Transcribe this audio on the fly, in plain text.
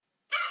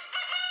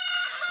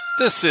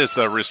This is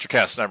the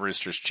Roostercast, and I'm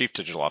Rooster's Chief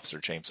Digital Officer,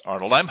 James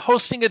Arnold. I'm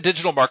hosting a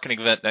digital marketing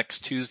event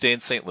next Tuesday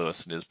in St.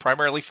 Louis, and it is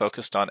primarily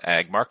focused on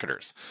ag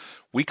marketers.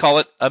 We call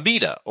it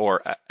AMiDA,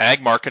 or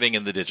Ag Marketing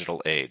in the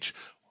Digital Age.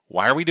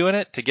 Why are we doing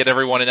it? To get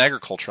everyone in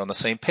agriculture on the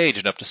same page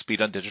and up to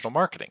speed on digital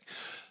marketing.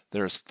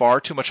 There is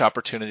far too much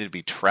opportunity to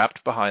be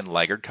trapped behind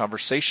laggard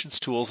conversations,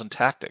 tools, and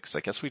tactics.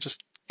 I guess we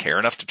just care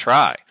enough to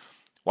try.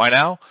 Why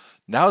now?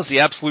 Now is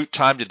the absolute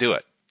time to do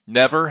it.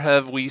 Never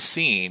have we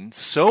seen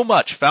so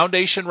much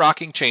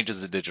foundation-rocking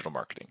changes in digital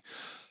marketing.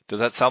 Does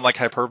that sound like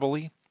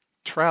hyperbole?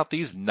 Try out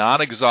these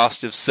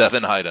non-exhaustive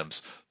 7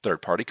 items.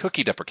 Third-party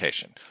cookie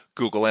deprecation,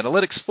 Google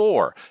Analytics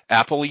 4,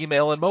 Apple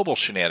email and mobile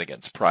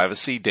shenanigans,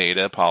 privacy,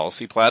 data,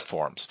 policy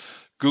platforms,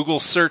 Google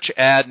search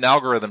ad and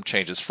algorithm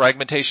changes,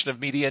 fragmentation of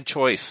media and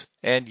choice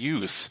and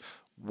use,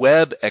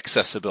 web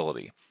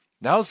accessibility.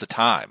 Now's the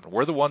time.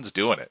 We're the ones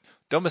doing it.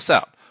 Don't miss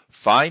out.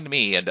 Find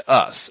me and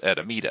us at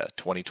AMiDA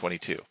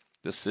 2022.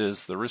 This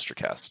is the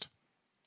Roostercast.